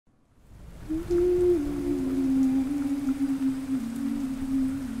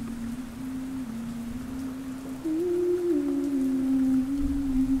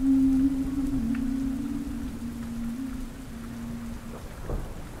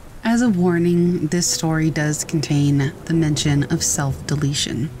As a warning, this story does contain the mention of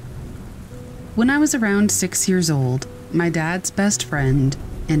self-deletion. When I was around 6 years old, my dad's best friend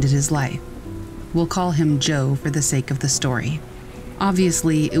ended his life. We'll call him Joe for the sake of the story.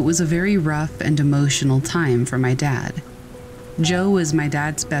 Obviously, it was a very rough and emotional time for my dad. Joe was my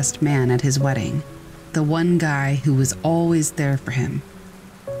dad's best man at his wedding, the one guy who was always there for him.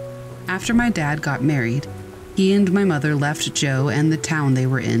 After my dad got married, he and my mother left Joe and the town they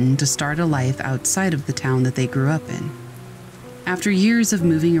were in to start a life outside of the town that they grew up in. After years of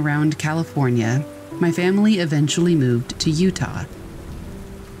moving around California, my family eventually moved to Utah,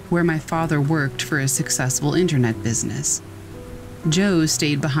 where my father worked for a successful internet business. Joe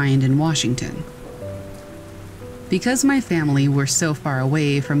stayed behind in Washington. Because my family were so far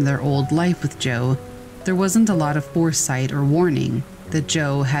away from their old life with Joe, there wasn't a lot of foresight or warning that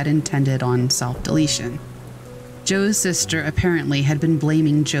Joe had intended on self-deletion. Joe's sister apparently had been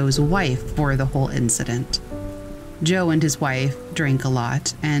blaming Joe's wife for the whole incident. Joe and his wife drank a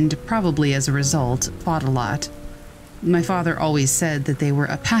lot, and probably as a result, fought a lot. My father always said that they were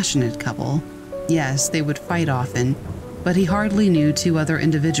a passionate couple. Yes, they would fight often, but he hardly knew two other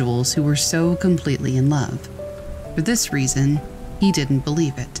individuals who were so completely in love. For this reason, he didn't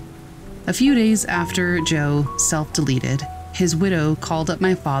believe it. A few days after Joe self-deleted, his widow called up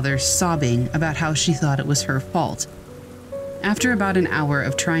my father sobbing about how she thought it was her fault. After about an hour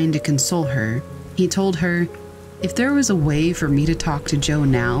of trying to console her, he told her, "If there was a way for me to talk to Joe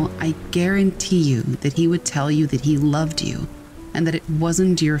now, I guarantee you that he would tell you that he loved you and that it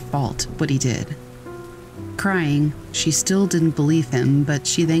wasn't your fault what he did." Crying, she still didn't believe him, but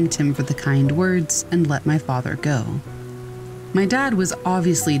she thanked him for the kind words and let my father go. My dad was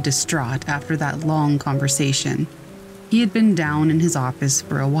obviously distraught after that long conversation. He had been down in his office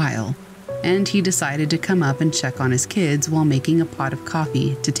for a while, and he decided to come up and check on his kids while making a pot of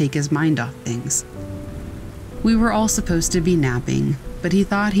coffee to take his mind off things. We were all supposed to be napping, but he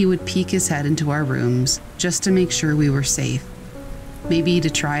thought he would peek his head into our rooms just to make sure we were safe. Maybe to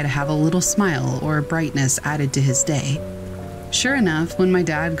try to have a little smile or brightness added to his day. Sure enough, when my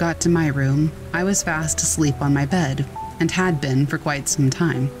dad got to my room, I was fast asleep on my bed, and had been for quite some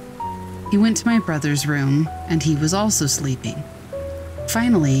time. He went to my brother's room, and he was also sleeping.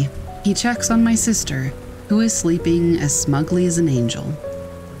 Finally, he checks on my sister, who is sleeping as smugly as an angel.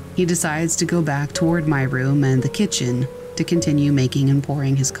 He decides to go back toward my room and the kitchen to continue making and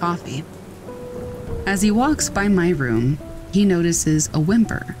pouring his coffee. As he walks by my room, he notices a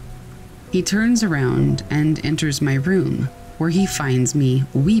whimper. He turns around and enters my room, where he finds me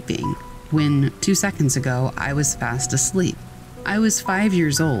weeping when 2 seconds ago I was fast asleep. I was 5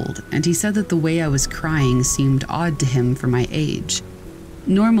 years old, and he said that the way I was crying seemed odd to him for my age.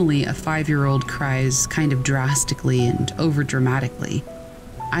 Normally, a 5-year-old cries kind of drastically and over-dramatically.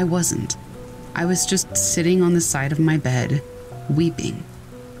 I wasn't. I was just sitting on the side of my bed, weeping.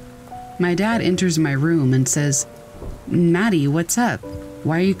 My dad enters my room and says, "Maddie, what's up?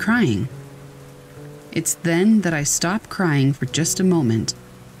 Why are you crying?" It's then that I stop crying for just a moment,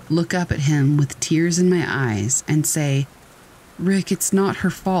 look up at him with tears in my eyes, and say, "Rick, it's not her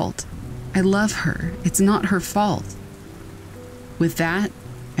fault. I love her. It's not her fault." With that,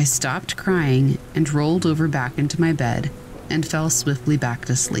 I stopped crying and rolled over back into my bed and fell swiftly back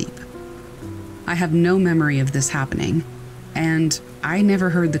to sleep. I have no memory of this happening, and I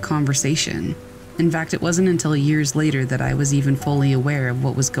never heard the conversation. In fact, it wasn't until years later that I was even fully aware of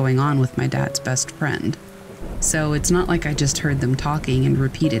what was going on with my dad's best friend. So it's not like I just heard them talking and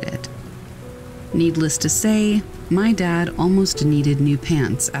repeated it. Needless to say, my dad almost needed new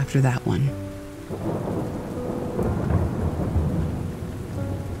pants after that one.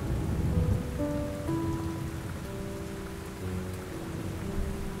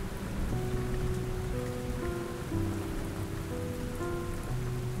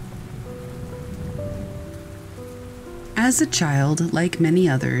 As a child, like many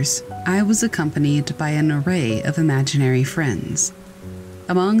others, I was accompanied by an array of imaginary friends.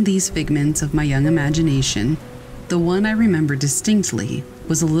 Among these figments of my young imagination, the one I remember distinctly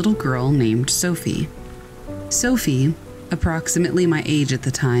was a little girl named Sophie. Sophie, approximately my age at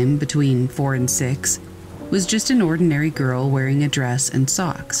the time, between 4 and 6, was just an ordinary girl wearing a dress and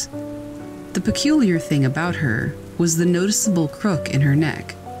socks. The peculiar thing about her was the noticeable crook in her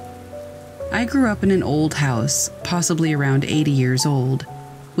neck. I grew up in an old house, possibly around 80 years old,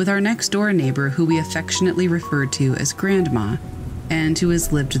 with our next-door neighbor who we affectionately referred to as Grandma, and who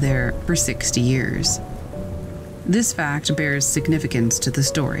has lived there for 60 years. This fact bears significance to the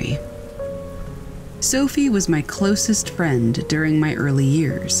story. Sophie was my closest friend during my early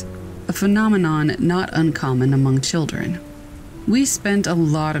years, a phenomenon not uncommon among children. We spent a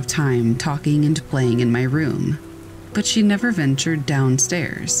lot of time talking and playing in my room, but she never ventured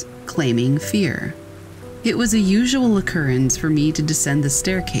downstairs, claiming fear. It was a usual occurrence for me to descend the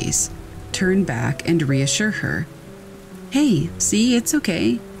staircase, turn back, and reassure her. "Hey, see, it's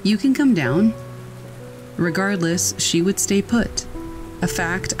okay. You can come down." Regardless, she would stay put, a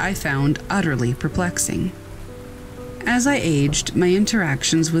fact I found utterly perplexing. As I aged, my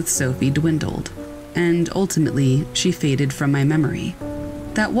interactions with Sophie dwindled, and ultimately she faded from my memory.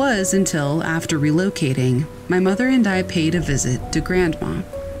 That was until, after relocating, my mother and I paid a visit to Grandma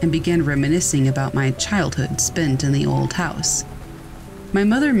and began reminiscing about my childhood spent in the old house. My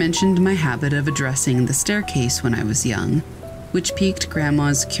mother mentioned my habit of addressing the staircase when I was young, which piqued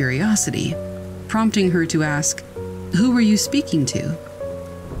Grandma's curiosity, prompting her to ask, "Who were you speaking to?"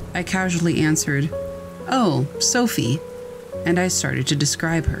 I casually answered, "Oh, Sophie," and I started to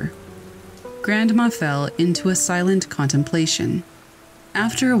describe her. Grandma fell into a silent contemplation.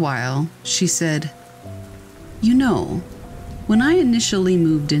 After a while, she said, "You know, when I initially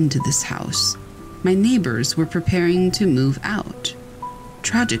moved into this house, my neighbors were preparing to move out.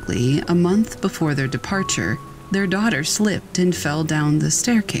 Tragically, a month before their departure, their daughter slipped and fell down the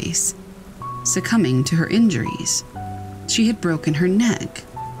staircase, succumbing to her injuries. She had broken her neck.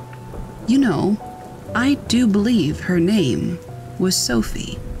 You know, I do believe her name was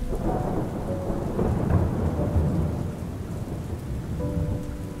Sophie."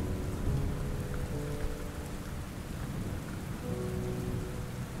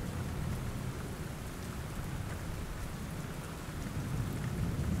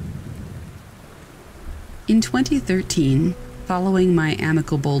 In 2013, following my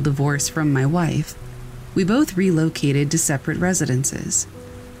amicable divorce from my wife, we both relocated to separate residences.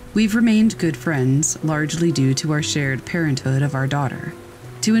 We've remained good friends, largely due to our shared parenthood of our daughter.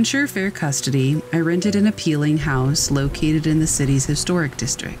 To ensure fair custody, I rented an appealing house located in the city's historic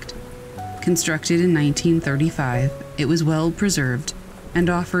district. Constructed in 1935, it was well preserved and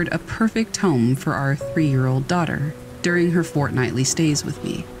offered a perfect home for our 3-year-old daughter during her fortnightly stays with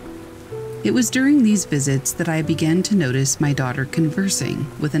me. It was during these visits that I began to notice my daughter conversing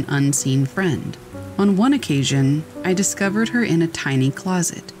with an unseen friend. On one occasion, I discovered her in a tiny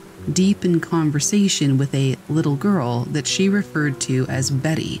closet, deep in conversation with a little girl that she referred to as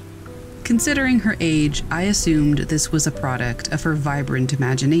Betty. Considering her age, I assumed this was a product of her vibrant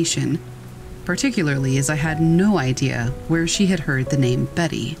imagination, particularly as I had no idea where she had heard the name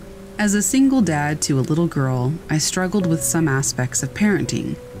Betty. As a single dad to a little girl, I struggled with some aspects of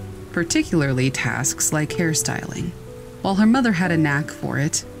parenting, particularly tasks like hairstyling. While her mother had a knack for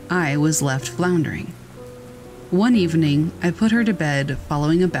it, I was left floundering. One evening, I put her to bed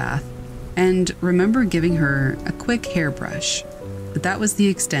following a bath and remember giving her a quick hairbrush, but that was the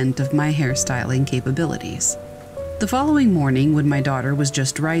extent of my hairstyling capabilities. The following morning, when my daughter was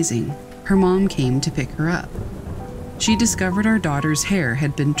just rising, her mom came to pick her up. She discovered our daughter's hair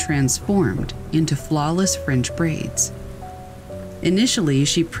had been transformed into flawless French braids. Initially,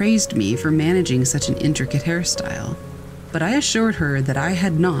 she praised me for managing such an intricate hairstyle, but I assured her that I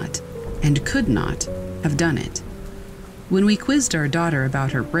had not, and could not, have done it. When we quizzed our daughter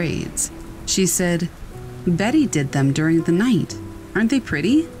about her braids, she said, "Betty did them during the night. Aren't they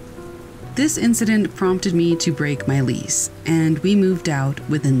pretty?" This incident prompted me to break my lease, and we moved out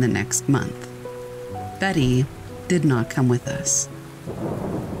within the next month. Betty did not come with us.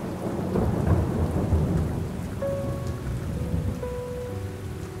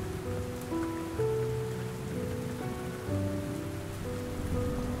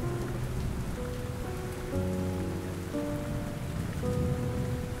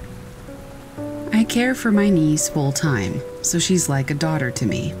 I care for my niece full-time, so she's like a daughter to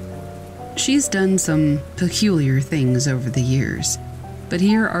me. She's done some peculiar things over the years, but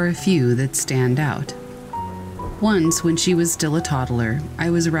here are a few that stand out. Once, when she was still a toddler, I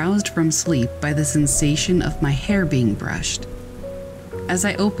was roused from sleep by the sensation of my hair being brushed. As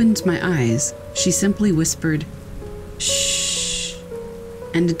I opened my eyes, she simply whispered, "Shh,"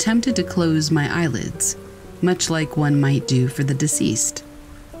 and attempted to close my eyelids, much like one might do for the deceased.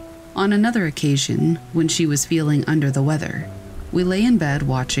 On another occasion, when she was feeling under the weather, we lay in bed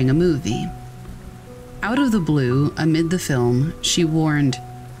watching a movie. Out of the blue, amid the film, she warned,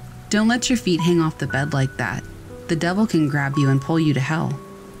 "Don't let your feet hang off the bed like that. The devil can grab you and pull you to hell."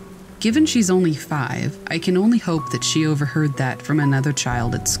 Given she's only 5, I can only hope that she overheard that from another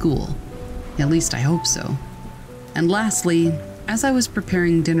child at school. At least I hope so. And lastly, As I was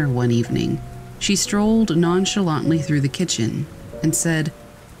preparing dinner one evening, she strolled nonchalantly through the kitchen and said,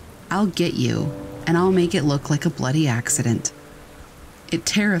 "I'll get you, and I'll make it look like a bloody accident." It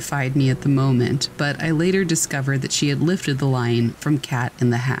terrified me at the moment, but I later discovered that she had lifted the line from Cat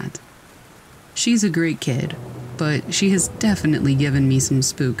in the Hat. She's a great kid, but she has definitely given me some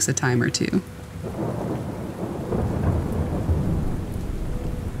spooks a time or two.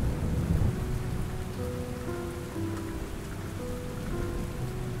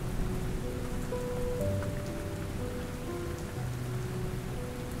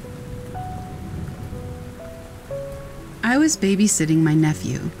 I was babysitting my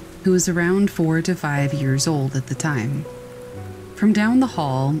nephew, who was around 4 to 5 years old at the time. From down the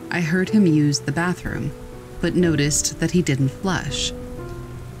hall, I heard him use the bathroom, but noticed that he didn't flush.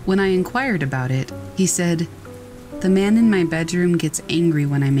 When I inquired about it, he said, "The man in my bedroom gets angry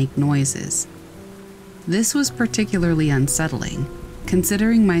when I make noises." This was particularly unsettling,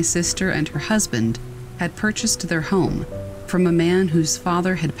 considering my sister and her husband had purchased their home from a man whose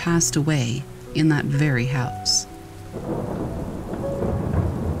father had passed away in that very house.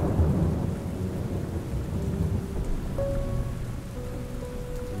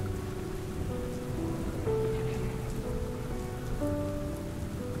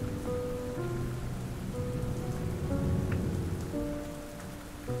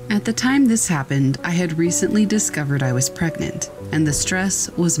 At the time this happened, I had recently discovered I was pregnant, and the stress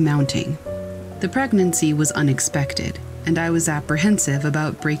was mounting. The pregnancy was unexpected, and I was apprehensive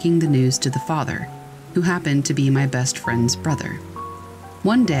about breaking the news to the father, who happened to be my best friend's brother.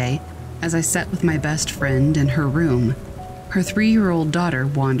 One day, as I sat with my best friend in her room, her 3-year-old daughter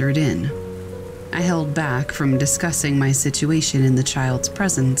wandered in. I held back from discussing my situation in the child's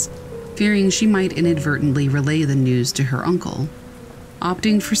presence, fearing she might inadvertently relay the news to her uncle.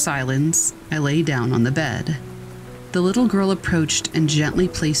 Opting for silence, I lay down on the bed. The little girl approached and gently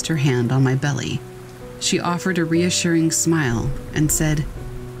placed her hand on my belly. She offered a reassuring smile and said,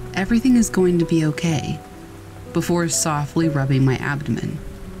 "Everything is going to be okay," before softly rubbing my abdomen.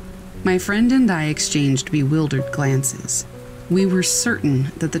 My friend and I exchanged bewildered glances. We were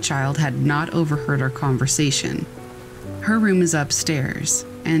certain that the child had not overheard our conversation. Her room is upstairs,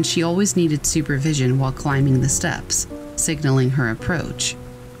 and she always needed supervision while climbing the steps, signaling her approach.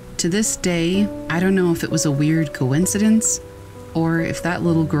 To this day, I don't know if it was a weird coincidence or if that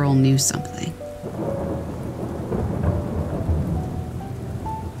little girl knew something.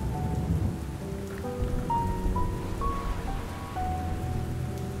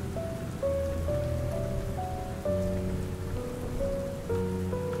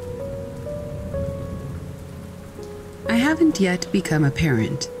 I haven't yet become a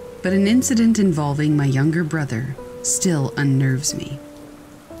parent, but an incident involving my younger brother still unnerves me.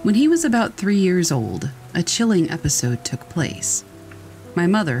 When he was about 3 years old, a chilling episode took place. My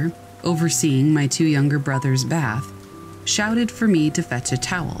mother, overseeing my 2 younger brothers' bath, shouted for me to fetch a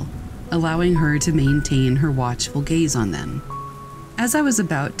towel, allowing her to maintain her watchful gaze on them. As I was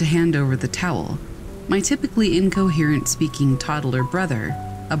about to hand over the towel, my typically incoherent speaking toddler brother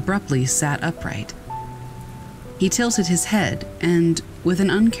abruptly sat upright. He tilted his head and, with an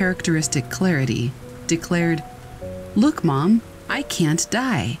uncharacteristic clarity, declared, "Look, Mom, I can't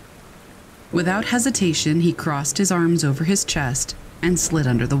die." Without hesitation, he crossed his arms over his chest and slid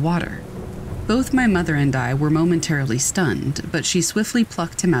under the water. Both my mother and I were momentarily stunned, but she swiftly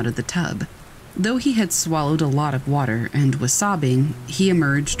plucked him out of the tub. Though he had swallowed a lot of water and was sobbing, he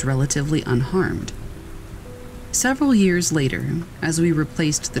emerged relatively unharmed. Several years later, as we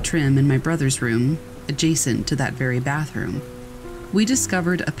replaced the trim in my brother's room, adjacent to that very bathroom, we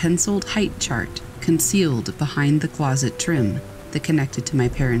discovered a penciled height chart concealed behind the closet trim that connected to my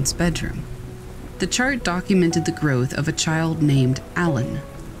parents' bedroom. The chart documented the growth of a child named Alan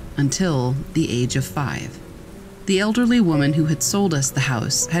until the age of 5. The elderly woman who had sold us the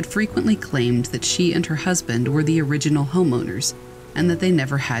house had frequently claimed that she and her husband were the original homeowners and that they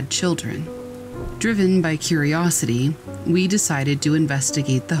never had children. Driven by curiosity, we decided to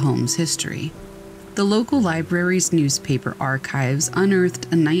investigate the home's history. The local library's newspaper archives unearthed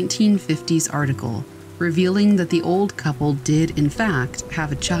a 1950s article revealing that the old couple did, in fact, have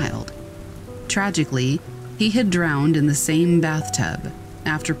a child. Tragically, he had drowned in the same bathtub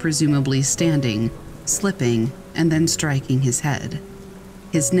after presumably standing, slipping, and then striking his head.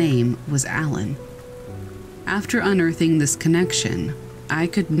 His name was Alan. After unearthing this connection, I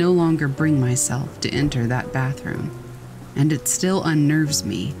could no longer bring myself to enter that bathroom, and it still unnerves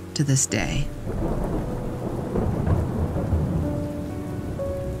me to this day.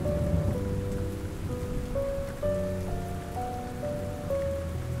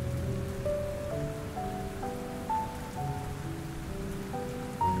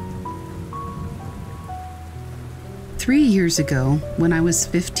 3 years ago, when I was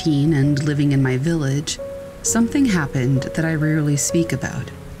 15 and living in my village, something happened that I rarely speak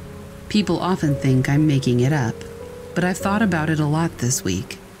about. People often think I'm making it up, but I've thought about it a lot this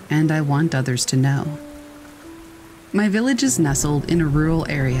week, and I want others to know. My village is nestled in a rural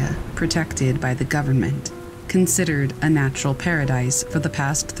area protected by the government, considered a natural paradise for the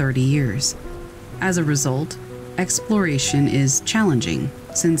past 30 years. As a result, exploration is challenging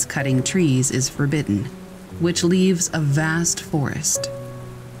since cutting trees is forbidden, which leaves a vast forest.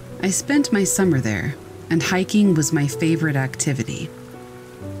 I spent my summer there, and hiking was my favorite activity.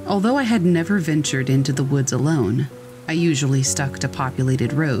 Although I had never ventured into the woods alone, I usually stuck to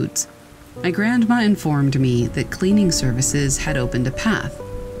populated roads. My grandma informed me that cleaning services had opened a path,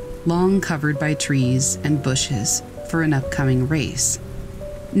 long covered by trees and bushes, for an upcoming race.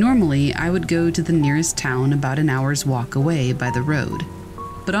 Normally, I would go to the nearest town about an hour's walk away by the road,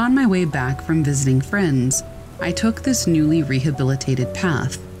 but on my way back from visiting friends, I took this newly rehabilitated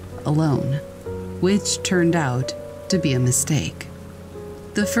path alone, which turned out to be a mistake.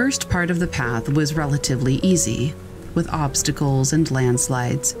 The first part of the path was relatively easy, with obstacles and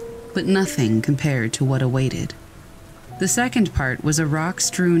landslides, but nothing compared to what awaited. The second part was a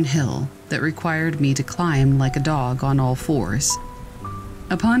rock-strewn hill that required me to climb like a dog on all fours.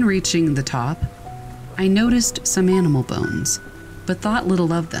 Upon reaching the top, I noticed some animal bones, but thought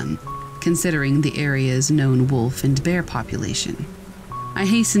little of them, considering the area's known wolf and bear population. I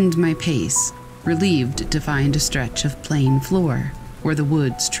hastened my pace, relieved to find a stretch of plain floor where the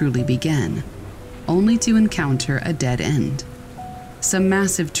woods truly began, only to encounter a dead end. Some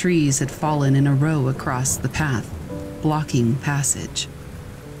massive trees had fallen in a row across the path, blocking passage.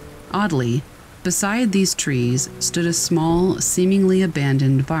 Oddly, beside these trees stood a small, seemingly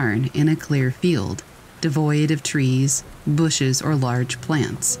abandoned barn in a clear field, devoid of trees, bushes, or large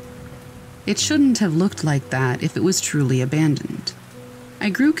plants. It shouldn't have looked like that if it was truly abandoned.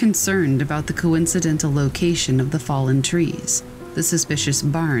 I grew concerned about the coincidental location of the fallen trees, the suspicious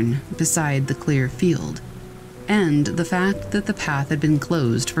barn beside the clear field, and the fact that the path had been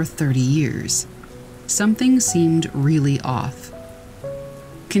closed for 30 years. Something seemed really off.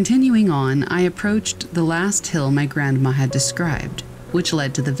 Continuing on, I approached the last hill my grandma had described, which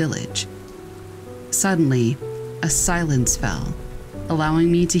led to the village. Suddenly, a silence fell,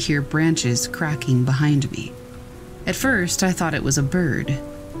 allowing me to hear branches cracking behind me. At first, I thought it was a bird,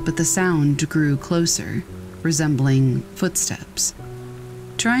 but the sound grew closer, resembling footsteps.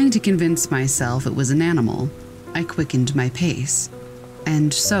 Trying to convince myself it was an animal, I quickened my pace,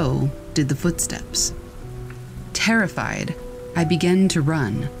 and so did the footsteps. Terrified, I began to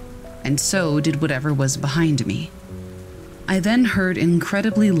run, and so did whatever was behind me. I then heard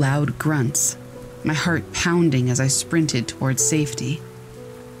incredibly loud grunts, my heart pounding as I sprinted towards safety.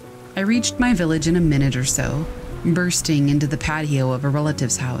 I reached my village in a minute or so, bursting into the patio of a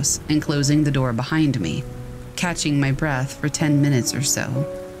relative's house and closing the door behind me, catching my breath for 10 minutes or so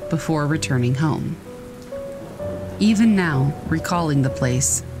before returning home. Even now, recalling the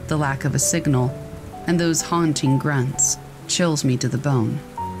place, the lack of a signal, and those haunting grunts chills me to the bone.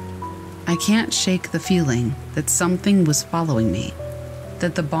 I can't shake the feeling that something was following me,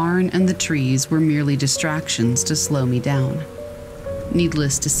 that the barn and the trees were merely distractions to slow me down.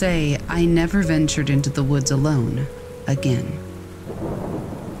 Needless to say, I never ventured into the woods alone again.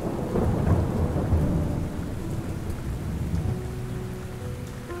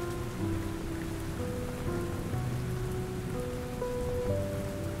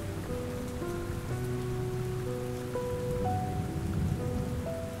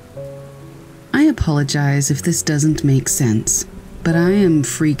 I apologize if this doesn't make sense, but I am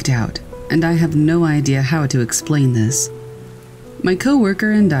freaked out, and I have no idea how to explain this. My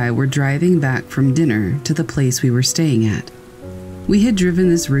coworker and I were driving back from dinner to the place we were staying at. We had driven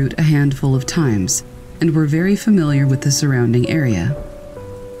this route a handful of times, and were very familiar with the surrounding area.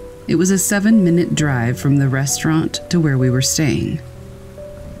 It was a 7-minute drive from the restaurant to where we were staying.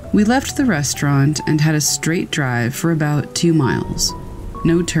 We left the restaurant and had a straight drive for about 2 miles.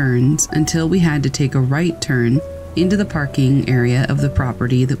 No turns until we had to take a right turn into the parking area of the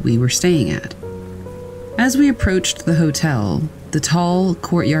property that we were staying at. As we approached the hotel, the tall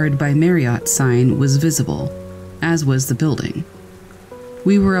Courtyard by Marriott sign was visible, as was the building.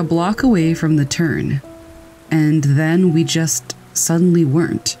 We were a block away from the turn, and then we just suddenly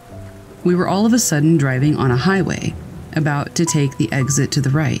weren't. We were all of a sudden driving on a highway, about to take the exit to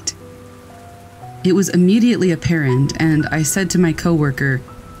the right. It was immediately apparent, and I said to my coworker,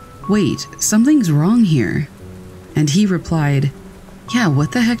 "Wait, something's wrong here." And he replied, "Yeah,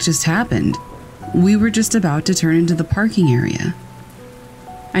 what the heck just happened? We were just about to turn into the parking area."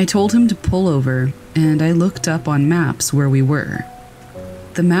 I told him to pull over, and I looked up on maps where we were.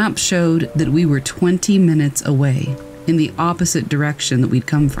 The map showed that we were 20 minutes away, in the opposite direction that we'd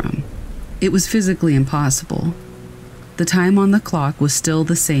come from. It was physically impossible. The time on the clock was still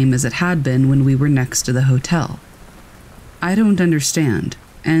the same as it had been when we were next to the hotel. I don't understand,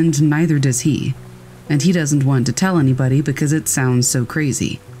 and neither does he, and he doesn't want to tell anybody because it sounds so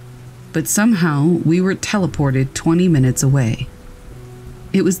crazy. But somehow we were teleported 20 minutes away.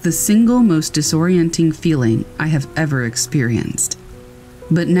 It was the single most disorienting feeling I have ever experienced.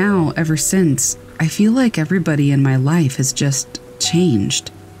 But now, ever since, I feel like everybody in my life has just changed.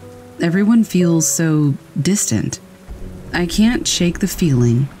 Everyone feels so distant. I can't shake the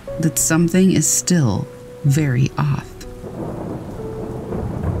feeling that something is still very off.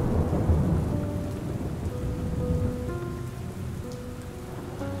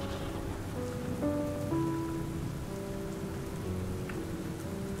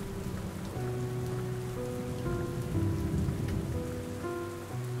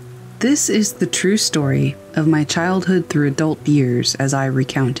 This is the true story of my childhood through adult years as I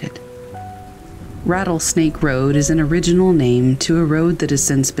recount it. Rattlesnake Road is an original name to a road that has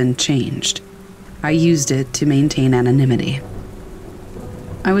since been changed. I used it to maintain anonymity.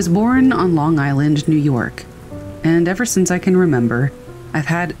 I was born on Long Island, New York, and ever since I can remember, I've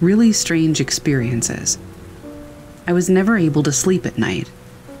had really strange experiences. I was never able to sleep at night,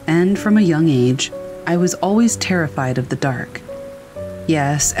 and from a young age, I was always terrified of the dark.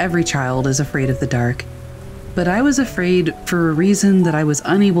 Yes, every child is afraid of the dark, but I was afraid for a reason that I was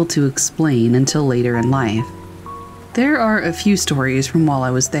unable to explain until later in life. There are a few stories from while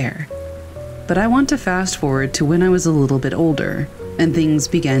I was there, but I want to fast forward to when I was a little bit older and things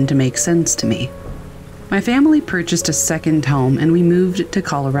began to make sense to me. My family purchased a second home and we moved to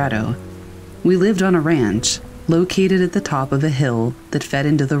Colorado. We lived on a ranch located at the top of a hill that fed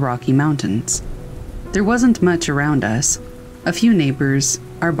into the Rocky Mountains. There wasn't much around us. A few neighbors,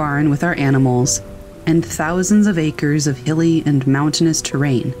 our barn with our animals, and thousands of acres of hilly and mountainous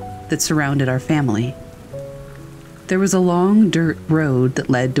terrain that surrounded our family. There was a long dirt road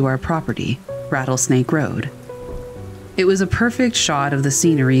that led to our property, Rattlesnake Road. It was a perfect shot of the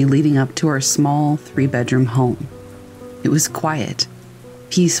scenery leading up to our small 3-bedroom home. It was quiet,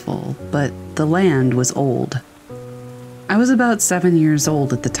 peaceful, but the land was old. I was about 7 years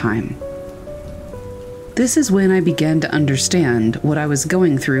old at the time. This is when I began to understand what I was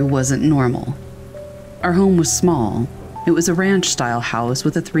going through wasn't normal. Our home was small. It was a ranch-style house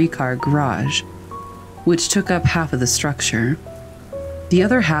with a 3-car garage, which took up half of the structure. The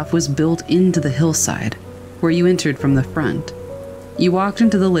other half was built into the hillside, where you entered from the front. You walked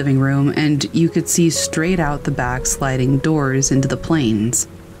into the living room and you could see straight out the back sliding doors into the plains.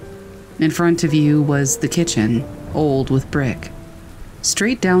 In front of you was the kitchen, old with brick.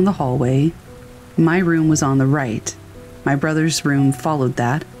 Straight down the hallway, my room was on the right, my brother's room followed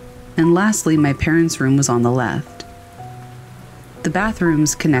that, and lastly my parents' room was on the left. The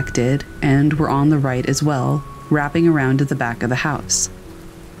bathrooms connected and were on the right as well, wrapping around to the back of the house.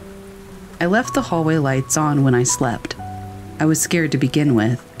 I left the hallway lights on when I slept. I was scared to begin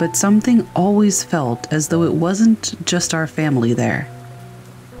with, but something always felt as though it wasn't just our family there.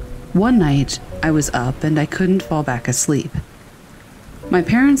 One night, I was up and I couldn't fall back asleep. My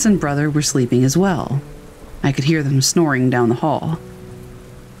parents and brother were sleeping as well. I could hear them snoring down the hall.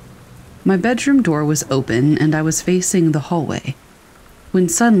 My bedroom door was open and I was facing the hallway, when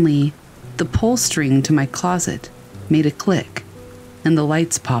suddenly, the pull string to my closet made a click and the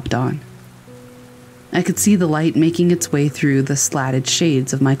lights popped on. I could see the light making its way through the slatted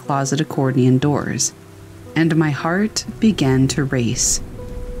shades of my closet accordion doors, and my heart began to race.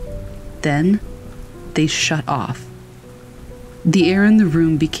 Then, they shut off. The air in the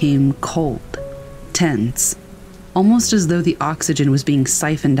room became cold, tense, almost as though the oxygen was being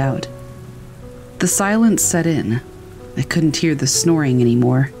siphoned out. The silence set in. I couldn't hear the snoring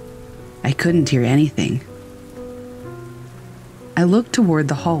anymore. I couldn't hear anything. I looked toward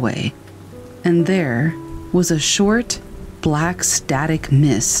the hallway, and there was a short, black static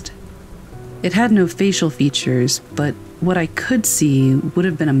mist. It had no facial features, but what I could see would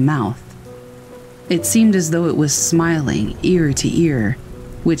have been a mouth. It seemed as though it was smiling ear to ear,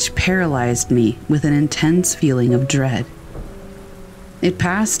 which paralyzed me with an intense feeling of dread. It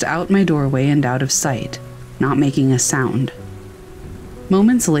passed out my doorway and out of sight, not making a sound.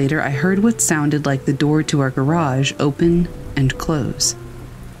 Moments later, I heard what sounded like the door to our garage open and close,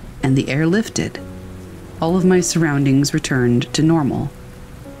 and the air lifted. All of my surroundings returned to normal.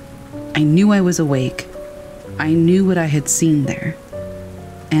 I knew I was awake. I knew what I had seen there,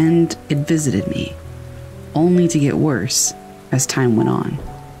 and it visited me, only to get worse as time went on.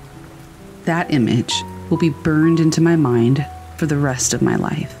 That image will be burned into my mind for the rest of my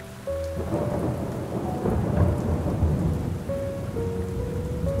life.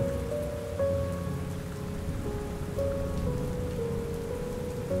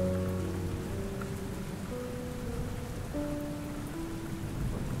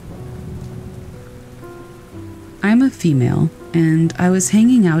 I'm a female, and I was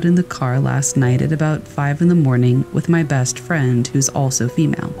hanging out in the car last night at about 5 in the morning with my best friend who's also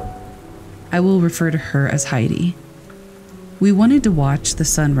female. I will refer to her as Heidi. We wanted to watch the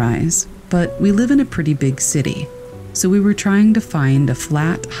sunrise, but we live in a pretty big city, so we were trying to find a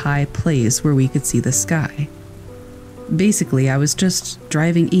flat, high place where we could see the sky. Basically, I was just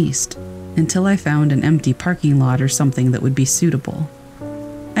driving east until I found an empty parking lot or something that would be suitable.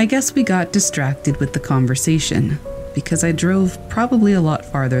 I guess we got distracted with the conversation because I drove probably a lot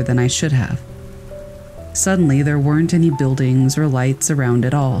farther than I should have. Suddenly, there weren't any buildings or lights around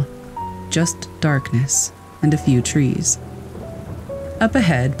at all, just darkness and a few trees. Up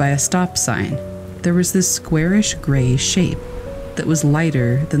ahead, by a stop sign, there was this squarish gray shape that was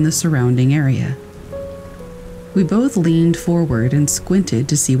lighter than the surrounding area. We both leaned forward and squinted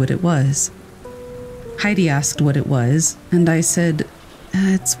to see what it was. Heidi asked what it was, and I said,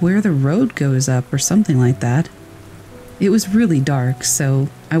 "It's where the road goes up," or something like that. It was really dark, so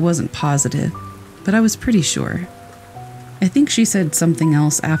I wasn't positive, but I was pretty sure. I think she said something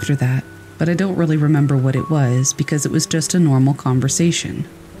else after that, but I don't really remember what it was because it was just a normal conversation.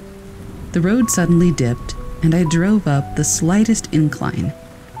 The road suddenly dipped, and I drove up the slightest incline.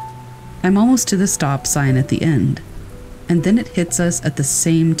 I'm almost to the stop sign at the end, and then it hits us at the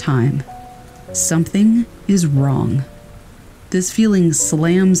same time. Something is wrong. This feeling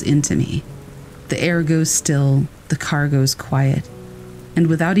slams into me. The air goes still, the car goes quiet, and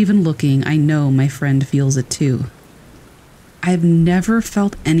without even looking, I know my friend feels it too. I've never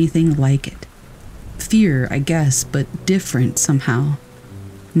felt anything like it. Fear, I guess, but different somehow.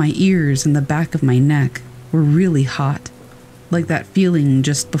 My ears and the back of my neck were really hot, like that feeling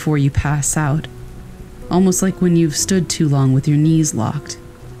just before you pass out. Almost like when you've stood too long with your knees locked,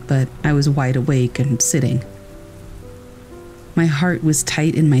 but I was wide awake and sitting. My heart was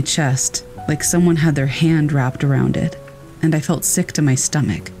tight in my chest, like someone had their hand wrapped around it, and I felt sick to my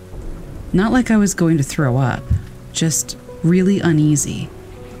stomach. Not like I was going to throw up, just really uneasy.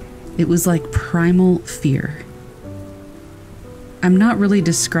 It was like primal fear. I'm not really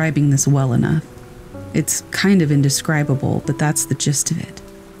describing this well enough. It's kind of indescribable, but that's the gist of it.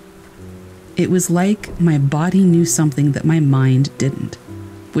 It was like my body knew something that my mind didn't,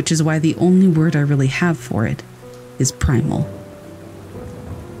 which is why the only word I really have for it is primal.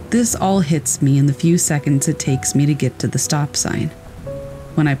 This all hits me in the few seconds it takes me to get to the stop sign.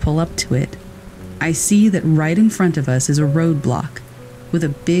 When I pull up to it, I see that right in front of us is a roadblock with a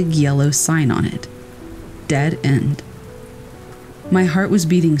big yellow sign on it. Dead end. My heart was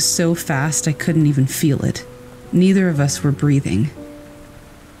beating so fast I couldn't even feel it. Neither of us were breathing.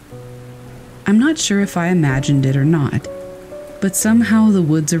 I'm not sure if I imagined it or not, but somehow the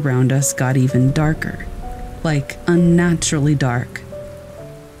woods around us got even darker, like unnaturally dark.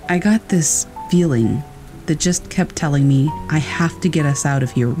 I got this feeling that just kept telling me I have to get us out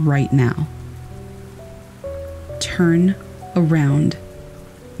of here right now. "Turn around,"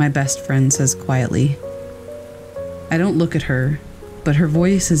 my best friend says quietly. I don't look at her, but her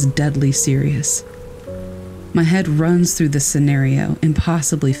voice is deadly serious. My head runs through this scenario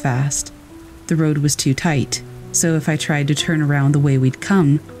impossibly fast. The road was too tight, so if I tried to turn around the way we'd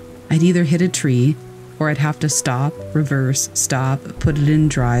come, I'd either hit a tree, or I'd have to stop, reverse, stop, put it in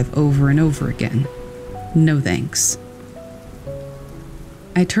drive over and over again. No thanks.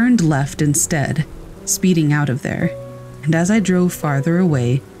 I turned left instead, speeding out of there, and as I drove farther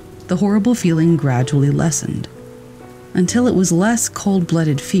away, the horrible feeling gradually lessened, until it was less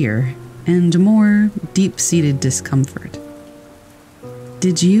cold-blooded fear and more deep-seated discomfort.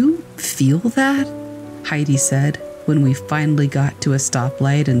 "Did you feel that?" Heidi said when we finally got to a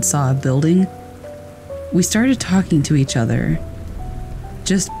stoplight and saw a building. We started talking to each other,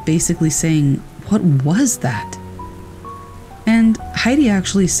 just basically saying, "What was that?" And Heidi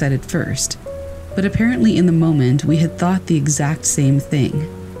actually said it first, but apparently in the moment we had thought the exact same thing.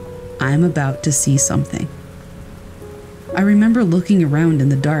 I'm about to see something. I remember looking around in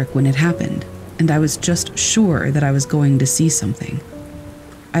the dark when it happened, and I was just sure that I was going to see something.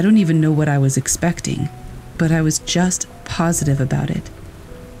 I don't even know what I was expecting, but I was just positive about it.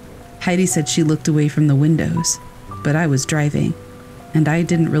 Heidi said she looked away from the windows, but I was driving, and I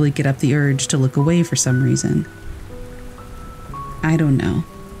didn't really get up the urge to look away for some reason. I don't know.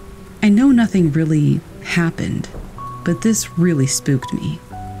 I know nothing really happened, but this really spooked me.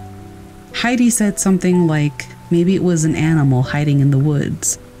 Heidi said something like maybe it was an animal hiding in the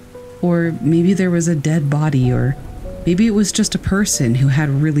woods, or maybe there was a dead body, or maybe it was just a person who had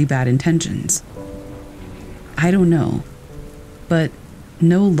really bad intentions. I don't know, but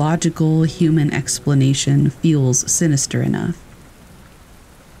no logical human explanation feels sinister enough.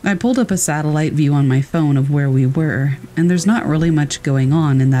 I pulled up a satellite view on my phone of where we were, and there's not really much going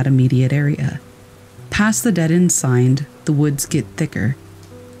on in that immediate area. Past the dead-end sign, the woods get thicker,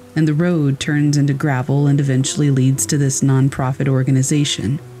 and the road turns into gravel and eventually leads to this non-profit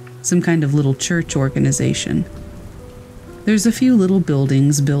organization, some kind of little church organization. There's a few little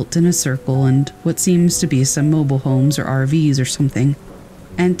buildings built in a circle and what seems to be some mobile homes or RVs or something,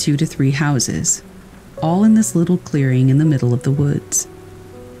 and 2 to 3 houses, all in this little clearing in the middle of the woods.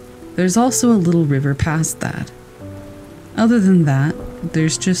 There's also a little river past that. Other than that,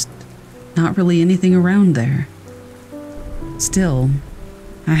 there's just not really anything around there. Still,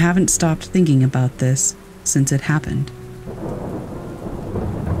 I haven't stopped thinking about this since it happened.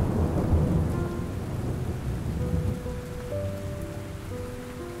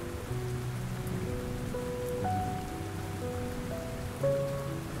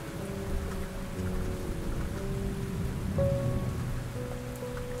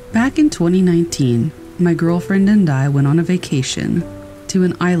 Back in 2019, my girlfriend and I went on a vacation to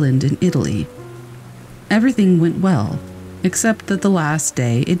an island in Italy. Everything went well, except that the last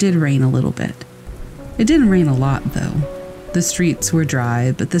day it did rain a little bit. It didn't rain a lot though. The streets were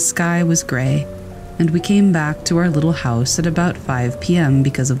dry, but the sky was gray, and we came back to our little house at about 5 p.m.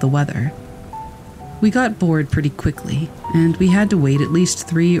 because of the weather. We got bored pretty quickly, and we had to wait at least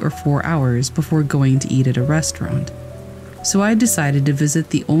 3 or 4 hours before going to eat at a restaurant. So I decided to visit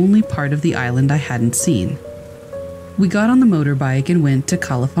the only part of the island I hadn't seen. We got on the motorbike and went to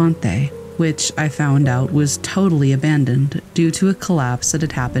Calafonte, which I found out was totally abandoned due to a collapse that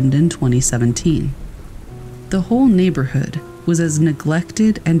had happened in 2017. The whole neighborhood was as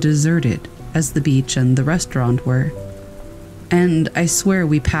neglected and deserted as the beach and the restaurant were. And I swear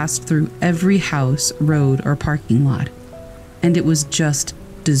we passed through every house, road, or parking lot, and it was just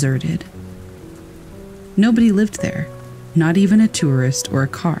deserted. Nobody lived there. Not even a tourist or a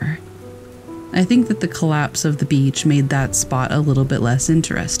car. I think that the collapse of the beach made that spot a little bit less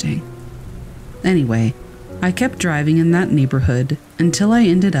interesting. Anyway, I kept driving in that neighborhood until I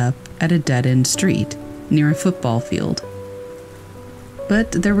ended up at a dead-end street near a football field.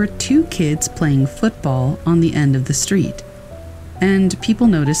 But there were 2 kids playing football on the end of the street, and people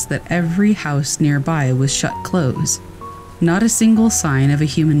noticed that every house nearby was shut closed. Not a single sign of a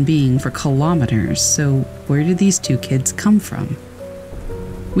human being for kilometers, so where did these 2 kids come from?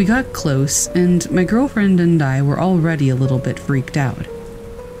 We got close, and my girlfriend and I were already a little bit freaked out.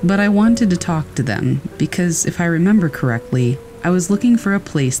 But I wanted to talk to them, because if I remember correctly, I was looking for a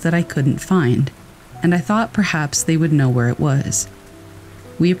place that I couldn't find, and I thought perhaps they would know where it was.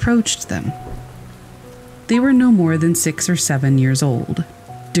 We approached them. They were no more than 6 or 7 years old,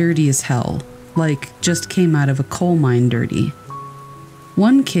 dirty as hell. Like, just came out of a coal mine dirty.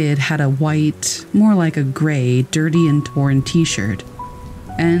 One kid had a white, more like a gray, dirty and torn t-shirt,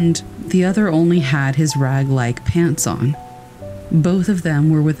 and the other only had his rag-like pants on. Both of them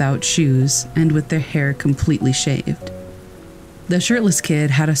were without shoes and with their hair completely shaved. The shirtless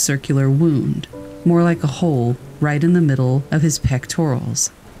kid had a circular wound, more like a hole, right in the middle of his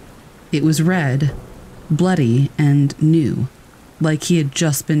pectorals. It was red, bloody, and new. Like he had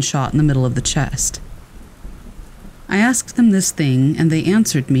just been shot in the middle of the chest. I asked them this thing, and they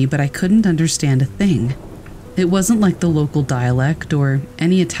answered me, but I couldn't understand a thing. It wasn't like the local dialect or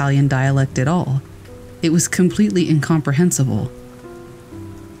any Italian dialect at all. It was completely incomprehensible.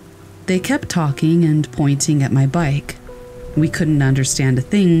 They kept talking and pointing at my bike. We couldn't understand a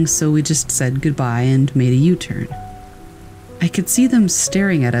thing, so we just said goodbye and made a U-turn. I could see them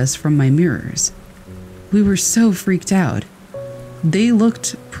staring at us from my mirrors. We were so freaked out. They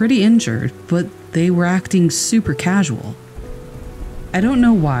looked pretty injured, but they were acting super casual. I don't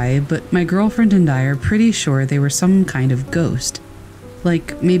know why, but my girlfriend and I are pretty sure they were some kind of ghost.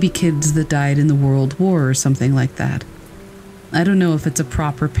 Like maybe kids that died in the World War or something like that. I don't know if it's a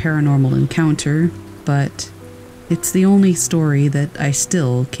proper paranormal encounter, but it's the only story that I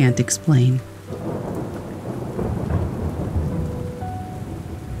still can't explain.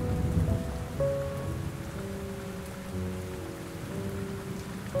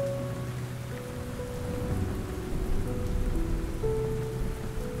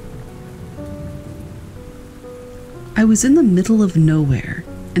 I was in the middle of nowhere,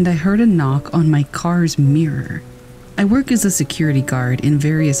 and I heard a knock on my car's mirror. I work as a security guard in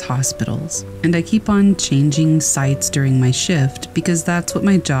various hospitals, and I keep on changing sites during my shift because that's what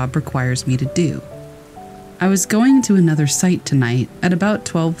my job requires me to do. I was going to another site tonight at about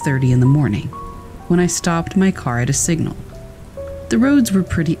 12:30 in the morning when I stopped my car at a signal. The roads were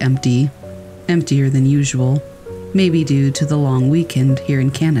pretty empty, emptier than usual, maybe due to the long weekend here in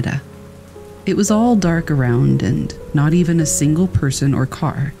Canada. It was all dark around and not even a single person or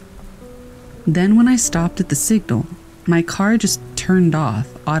car. Then when I stopped at the signal, my car just turned off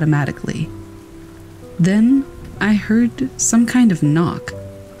automatically. Then I heard some kind of knock,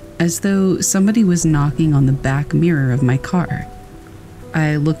 as though somebody was knocking on the back mirror of my car.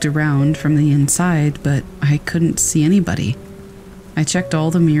 I looked around from the inside, but I couldn't see anybody. I checked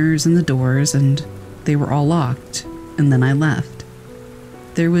all the mirrors and the doors, and they were all locked, and then I left.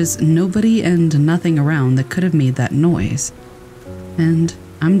 There was nobody and nothing around that could have made that noise, and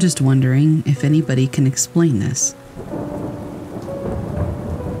I'm just wondering if anybody can explain this.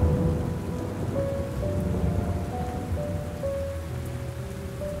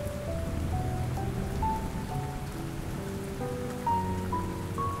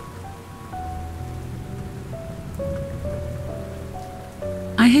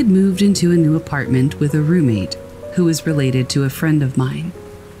 I had moved into a new apartment with a roommate who was related to a friend of mine.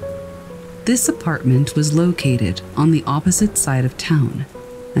 This apartment was located on the opposite side of town,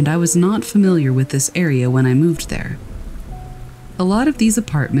 and I was not familiar with this area when I moved there. A lot of these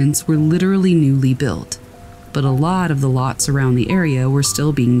apartments were literally newly built, but a lot of the lots around the area were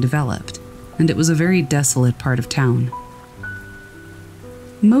still being developed, and it was a very desolate part of town.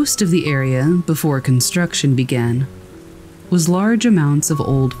 Most of the area, before construction began, was large amounts of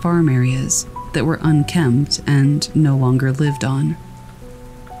old farm areas that were unkempt and no longer lived on.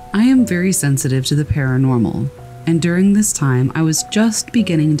 I am very sensitive to the paranormal, and during this time I was just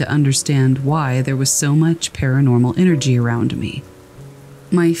beginning to understand why there was so much paranormal energy around me.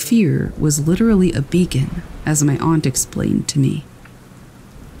 My fear was literally a beacon, as my aunt explained to me.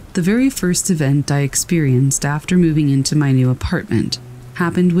 The very first event I experienced after moving into my new apartment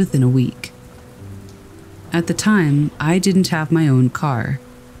happened within a week. At the time, I didn't have my own car,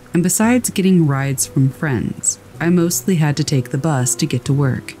 and besides getting rides from friends, I mostly had to take the bus to get to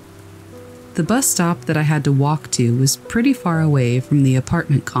work. The bus stop that I had to walk to was pretty far away from the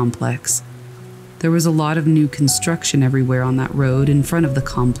apartment complex. There was a lot of new construction everywhere on that road in front of the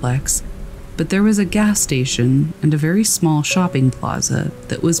complex, but there was a gas station and a very small shopping plaza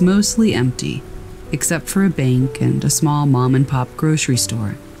that was mostly empty, except for a bank and a small mom-and-pop grocery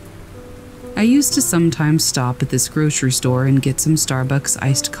store. I used to sometimes stop at this grocery store and get some Starbucks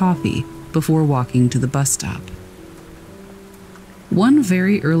iced coffee before walking to the bus stop. One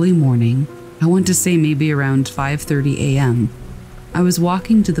very early morning, I want to say maybe around 5:30 a.m., I was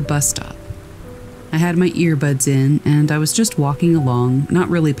walking to the bus stop. I had my earbuds in and I was just walking along, not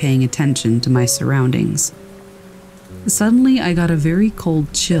really paying attention to my surroundings. Suddenly, I got a very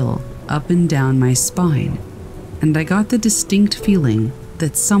cold chill up and down my spine, and I got the distinct feeling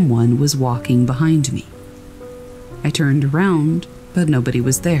that someone was walking behind me. I turned around, but nobody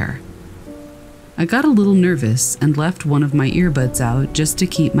was there. I got a little nervous and left one of my earbuds out just to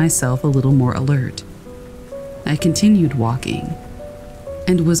keep myself a little more alert. I continued walking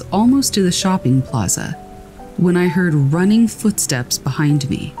and was almost to the shopping plaza when I heard running footsteps behind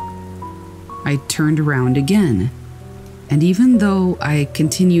me. I turned around again, and even though I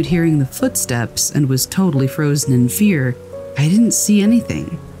continued hearing the footsteps and was totally frozen in fear, I didn't see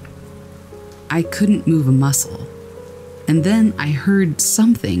anything. I couldn't move a muscle. And then I heard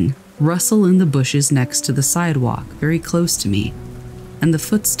something rustle in the bushes next to the sidewalk very close to me, and the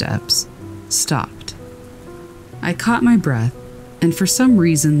footsteps stopped. I caught my breath, and for some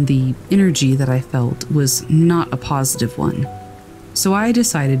reason the energy that I felt was not a positive one, so I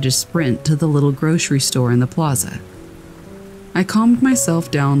decided to sprint to the little grocery store in the plaza. I calmed myself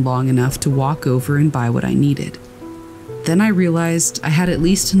down long enough to walk over and buy what I needed. Then I realized I had at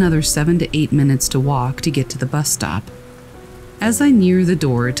least another 7 to 8 minutes to walk to get to the bus stop. As I near the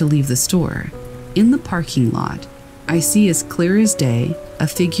door to leave the store, in the parking lot, I see as clear as day a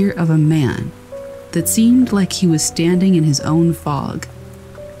figure of a man that seemed like he was standing in his own fog.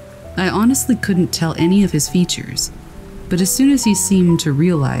 I honestly couldn't tell any of his features, but as soon as he seemed to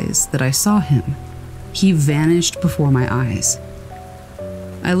realize that I saw him, he vanished before my eyes.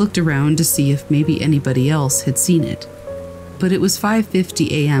 I looked around to see if maybe anybody else had seen it, but it was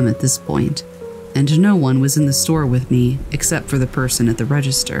 5:50 a.m. at this point, and no one was in the store with me except for the person at the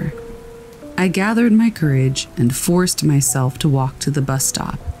register. I gathered my courage and forced myself to walk to the bus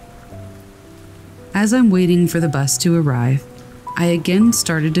stop. As I'm waiting for the bus to arrive, I again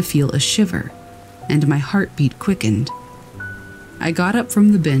started to feel a shiver, and my heartbeat quickened. I got up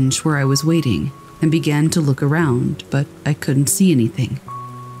from the bench where I was waiting and began to look around, but I couldn't see anything.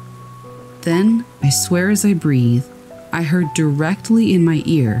 Then, I swear as I breathe, I heard directly in my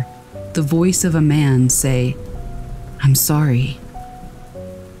ear the voice of a man say, "I'm sorry."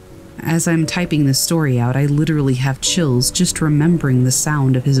 As I'm typing this story out, I literally have chills just remembering the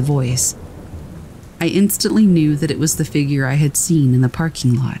sound of his voice. I instantly knew that it was the figure I had seen in the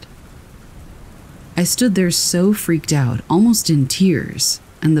parking lot. I stood there so freaked out, almost in tears,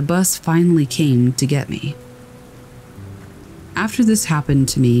 and the bus finally came to get me. After this happened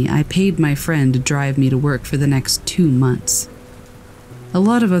to me, I paid my friend to drive me to work for the next 2 months. A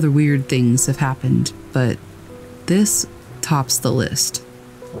lot of other weird things have happened, but this tops the list.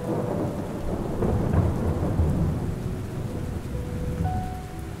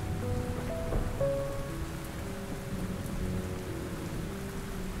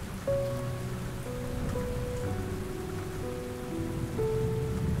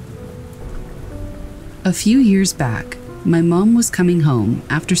 A few years back, my mom was coming home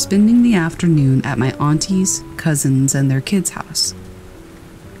after spending the afternoon at my aunties, cousins, and their kids' house.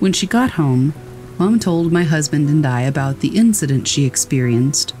 When she got home, Mom told my husband and I about the incident she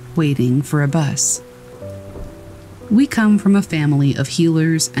experienced waiting for a bus. We come from a family of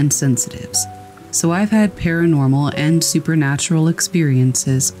healers and sensitives, so I've had paranormal and supernatural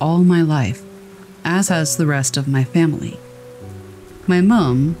experiences all my life, as has the rest of my family. My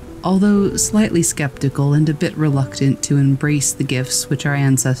mom, although slightly skeptical and a bit reluctant to embrace the gifts which our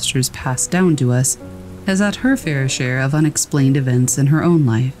ancestors passed down to us, has had her fair share of unexplained events in her own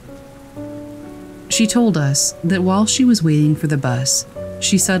life. She told us that while she was waiting for the bus,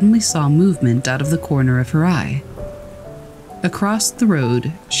 she suddenly saw movement out of the corner of her eye. Across the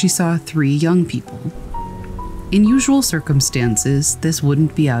road, she saw 3 young people. In usual circumstances, this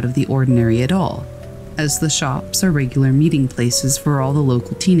wouldn't be out of the ordinary at all, as the shops are regular meeting places for all the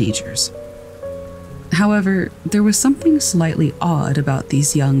local teenagers. However, there was something slightly odd about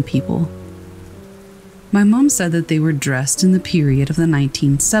these young people. My mom said that they were dressed in the period of the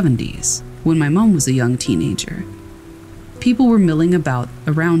 1970s, when my mom was a young teenager. People were milling about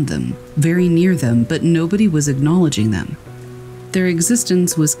around them, very near them, but nobody was acknowledging them. Their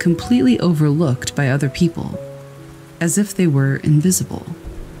existence was completely overlooked by other people, as if they were invisible.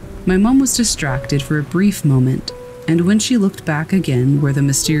 My mom was distracted for a brief moment, and when she looked back again where the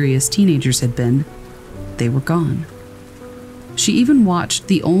mysterious teenagers had been, they were gone. She even watched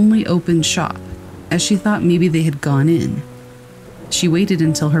the only open shop, as she thought maybe they had gone in. She waited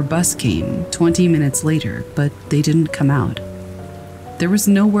until her bus came 20 minutes later, but they didn't come out. There was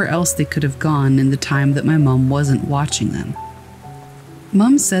nowhere else they could have gone in the time that my mom wasn't watching them.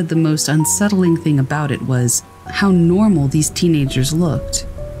 Mom said the most unsettling thing about it was how normal these teenagers looked,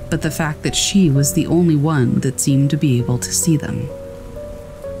 but the fact that she was the only one that seemed to be able to see them.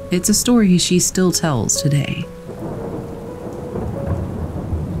 It's a story she still tells today.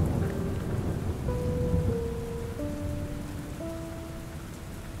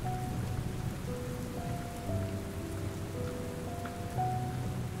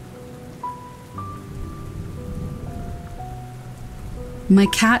 My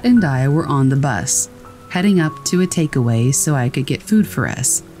cat and I were on the bus, heading up to a takeaway so I could get food for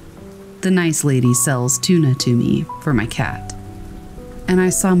us. The nice lady sells tuna to me for my cat. And I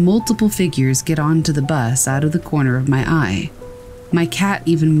saw multiple figures get onto the bus out of the corner of my eye. My cat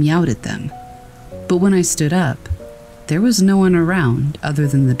even meowed at them. But when I stood up, there was no one around other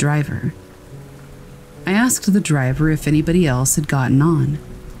than the driver. I asked the driver if anybody else had gotten on,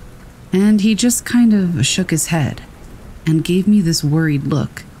 and he just kind of shook his head and gave me this worried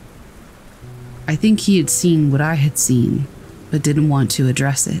look. I think he had seen what I had seen, but didn't want to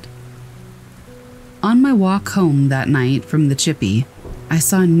address it. On my walk home that night from the chippy, I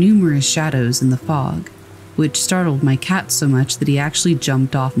saw numerous shadows in the fog, which startled my cat so much that he actually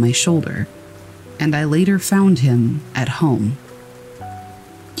jumped off my shoulder, and I later found him at home.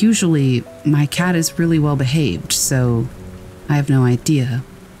 Usually, my cat is really well behaved, so I have no idea,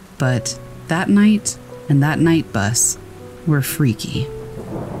 but that night and that night bus were freaky.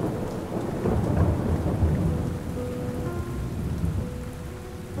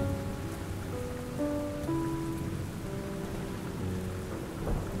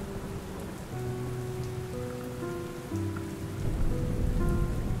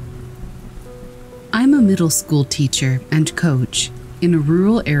 I'm a middle school teacher and coach in a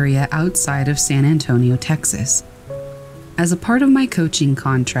rural area outside of San Antonio, Texas. As a part of my coaching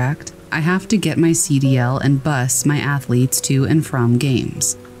contract, I have to get my CDL and bus my athletes to and from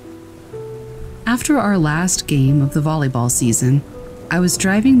games. After our last game of the volleyball season, I was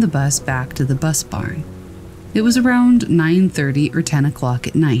driving the bus back to the bus barn. It was around 9:30 or 10 o'clock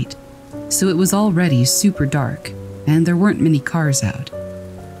at night, so it was already super dark, and there weren't many cars out.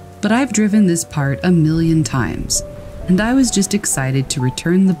 But I've driven this part a million times, and I was just excited to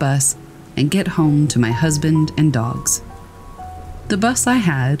return the bus and get home to my husband and dogs. The bus I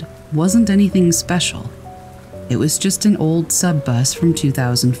had wasn't anything special. It was just an old sub bus from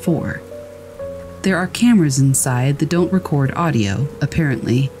 2004. There are cameras inside that don't record audio,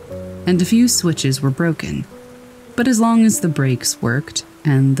 apparently, and a few switches were broken. But as long as the brakes worked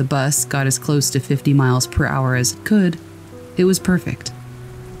and the bus got as close to 50 miles per hour as it could, it was perfect.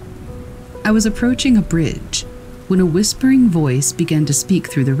 I was approaching a bridge when a whispering voice began to speak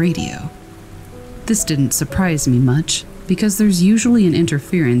through the radio. This didn't surprise me much, because there's usually an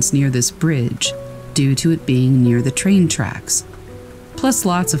interference near this bridge due to it being near the train tracks. Plus,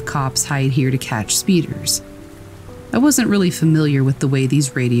 lots of cops hide here to catch speeders. I wasn't really familiar with the way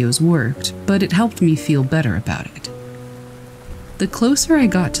these radios worked, but it helped me feel better about it. The closer I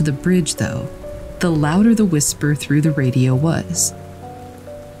got to the bridge, though, the louder the whisper through the radio was.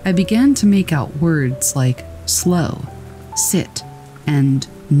 I began to make out words like slow, sit, and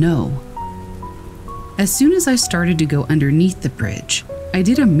no. As soon as I started to go underneath the bridge, I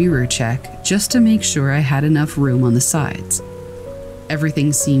did a mirror check just to make sure I had enough room on the sides.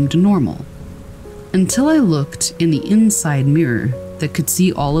 Everything seemed normal, until I looked in the inside mirror that could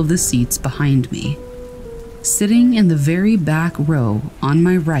see all of the seats behind me. Sitting in the very back row on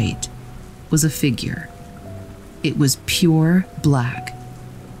my right was a figure. It was pure black,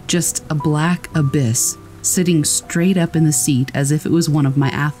 just a black abyss sitting straight up in the seat as if it was one of my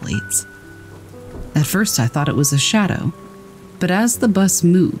athletes. At first I thought it was a shadow, but as the bus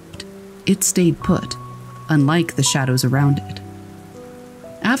moved, it stayed put, unlike the shadows around it.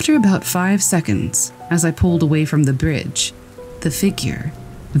 After about 5 seconds, as I pulled away from the bridge, the figure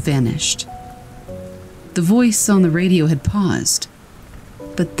vanished. The voice on the radio had paused,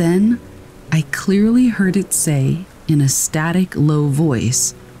 but then I clearly heard it say in a static, low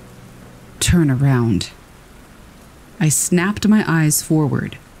voice, "Turn around." I snapped my eyes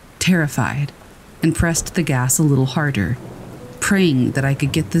forward, terrified, and pressed the gas a little harder, praying that I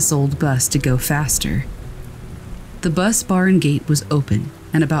could get this old bus to go faster. The bus barn gate was open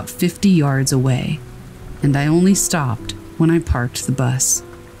and about 50 yards away, and I only stopped when I parked the bus.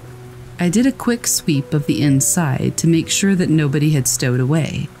 I did a quick sweep of the inside to make sure that nobody had stowed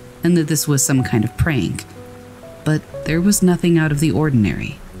away and that this was some kind of prank, but there was nothing out of the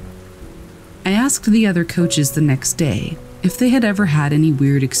ordinary. I asked the other coaches the next day if they had ever had any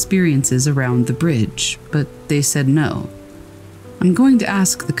weird experiences around the bridge, but they said no. I'm going to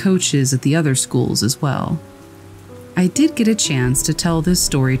ask the coaches at the other schools as well. I did get a chance to tell this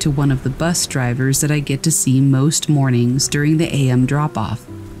story to one of the bus drivers that I get to see most mornings during the AM drop-off.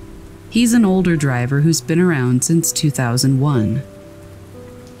 He's an older driver who's been around since 2001.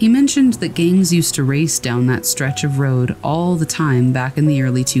 He mentioned that gangs used to race down that stretch of road all the time back in the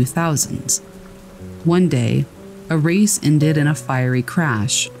early 2000s. One day, a race ended in a fiery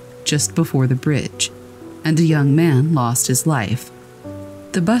crash just before the bridge, and a young man lost his life.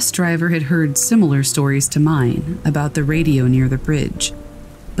 The bus driver had heard similar stories to mine about the radio near the bridge,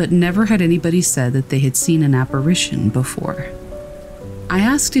 but never had anybody said that they had seen an apparition before. I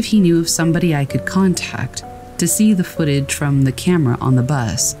asked if he knew of somebody I could contact to see the footage from the camera on the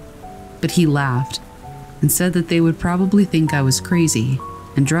bus, but he laughed and said that they would probably think I was crazy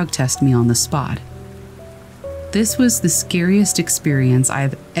and drug test me on the spot. This was the scariest experience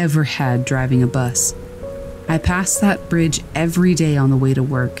I've ever had driving a bus. I pass that bridge every day on the way to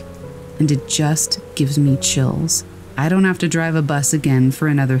work, and it just gives me chills. I don't have to drive a bus again for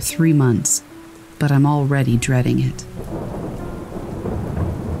another 3 months, but I'm already dreading it.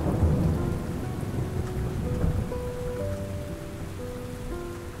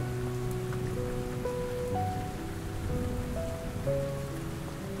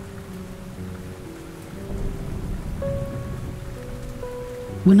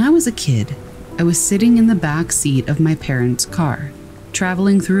 When I was a kid, I was sitting in the back seat of my parents' car,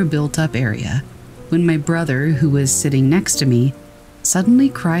 traveling through a built-up area, when my brother, who was sitting next to me, suddenly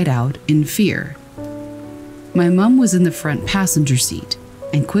cried out in fear. My mom was in the front passenger seat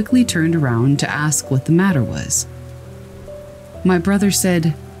and quickly turned around to ask what the matter was. My brother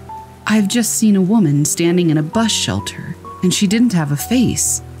said, "I've just seen a woman standing in a bus shelter, and she didn't have a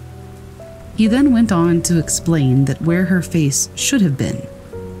face." He then went on to explain that where her face should have been,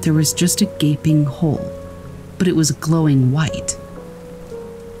 there was just a gaping hole, but it was glowing white.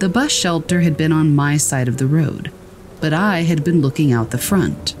 The bus shelter had been on my side of the road, but I had been looking out the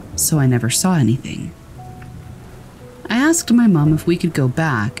front, so I never saw anything. I asked my mom if we could go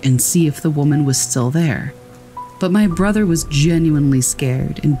back and see if the woman was still there, but my brother was genuinely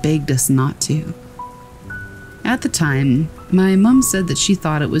scared and begged us not to. At the time, my mom said that she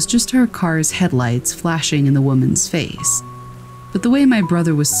thought it was just her car's headlights flashing in the woman's face, but the way my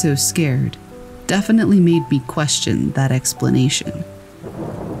brother was so scared definitely made me question that explanation.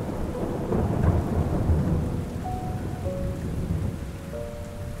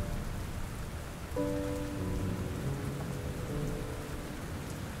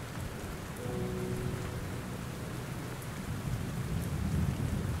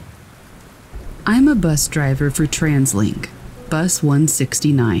 I'm a bus driver for TransLink, Bus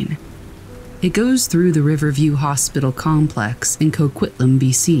 169. It goes through the Riverview Hospital complex in Coquitlam,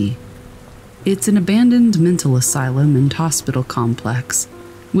 BC. It's an abandoned mental asylum and hospital complex,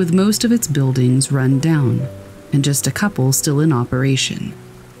 with most of its buildings run down, and just a couple still in operation.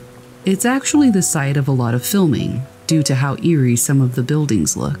 It's actually the site of a lot of filming, due to how eerie some of the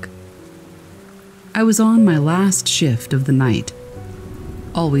buildings look. I was on my last shift of the night.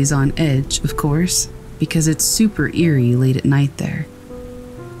 Always on edge, of course, because it's super eerie late at night there.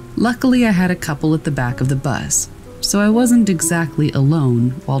 Luckily, I had a couple at the back of the bus, so I wasn't exactly alone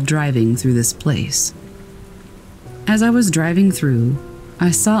while driving through this place. As I was driving through,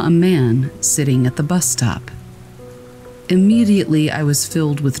 I saw a man sitting at the bus stop. Immediately, I was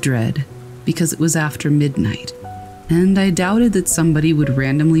filled with dread because it was after midnight, and I doubted that somebody would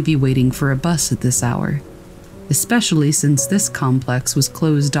randomly be waiting for a bus at this hour, especially since this complex was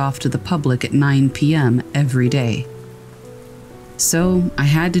closed off to the public at 9 p.m. every day. So I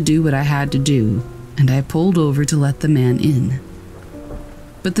had to do what I had to do, and I pulled over to let the man in.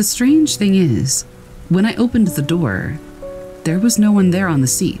 But the strange thing is, when I opened the door, there was no one there on the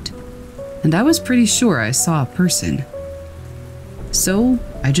seat, and I was pretty sure I saw a person. So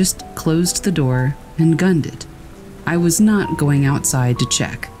I just closed the door and gunned it. I was not going outside to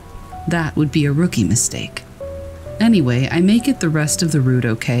check. That would be a rookie mistake. Anyway, I make it the rest of the route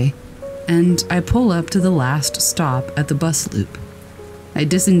okay, and I pull up to the last stop at the bus loop. I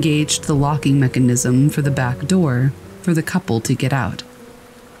disengaged the locking mechanism for the back door for the couple to get out.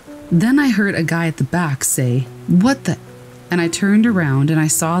 Then I heard a guy at the back say, "What the?" And I turned around and I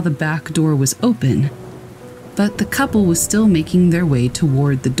saw the back door was open, but the couple was still making their way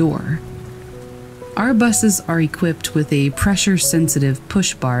toward the door. Our buses are equipped with a pressure-sensitive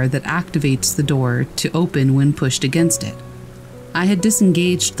push bar that activates the door to open when pushed against it. I had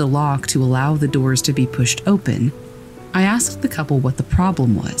disengaged the lock to allow the doors to be pushed open. I asked the couple what the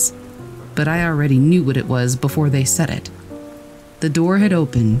problem was, but I already knew what it was before they said it. The door had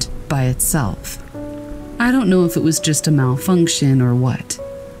opened by itself. I don't know if it was just a malfunction or what,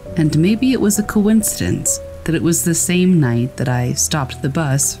 and maybe it was a coincidence that it was the same night that I stopped the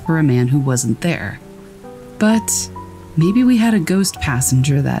bus for a man who wasn't there. But maybe we had a ghost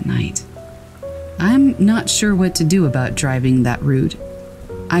passenger that night. I'm not sure what to do about driving that route.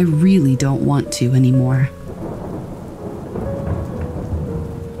 I really don't want to anymore.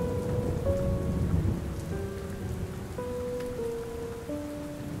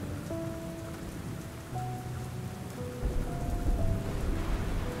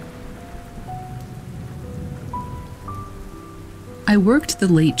 I worked the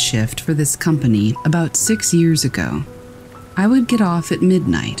late shift for this company about 6 years ago. I would get off at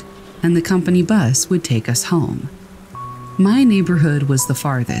midnight, and the company bus would take us home. My neighborhood was the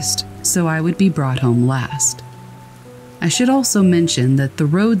farthest, so I would be brought home last. I should also mention that the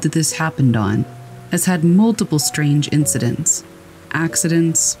road that this happened on has had multiple strange incidents,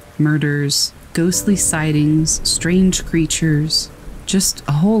 accidents, murders, ghostly sightings, strange creatures, just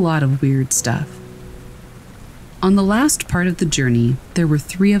a whole lot of weird stuff. On the last part of the journey, there were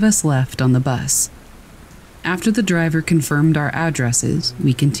 3 of us left on the bus. After the driver confirmed our addresses,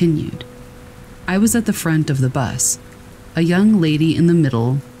 we continued. I was at the front of the bus. A young lady in the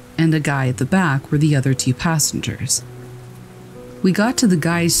middle and a guy at the back were the other 2 passengers. We got to the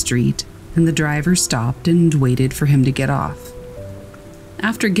guy's street, and the driver stopped and waited for him to get off.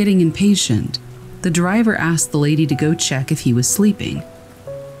 After getting impatient, the driver asked the lady to go check if he was sleeping.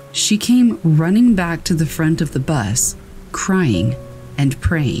 She came running back to the front of the bus, crying and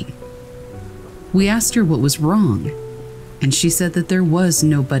praying. We asked her what was wrong, and she said that there was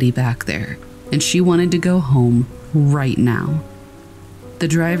nobody back there, and she wanted to go home right now. The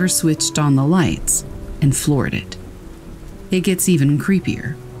driver switched on the lights and floored it. It gets even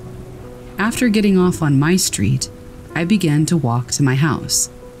creepier. After getting off on my street, I began to walk to my house.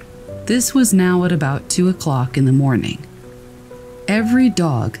 This was now at about 2 o'clock in the morning. Every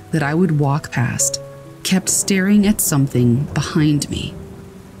dog that I would walk past kept staring at something behind me.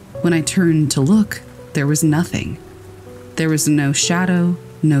 When I turned to look, there was nothing. There was no shadow,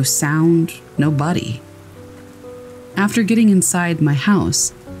 no sound, nobody. After getting inside my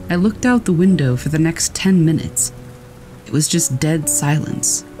house, I looked out the window for the next 10 minutes. It was just dead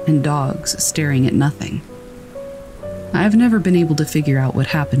silence and dogs staring at nothing. I've never been able to figure out what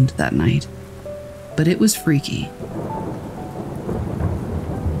happened that night, but it was freaky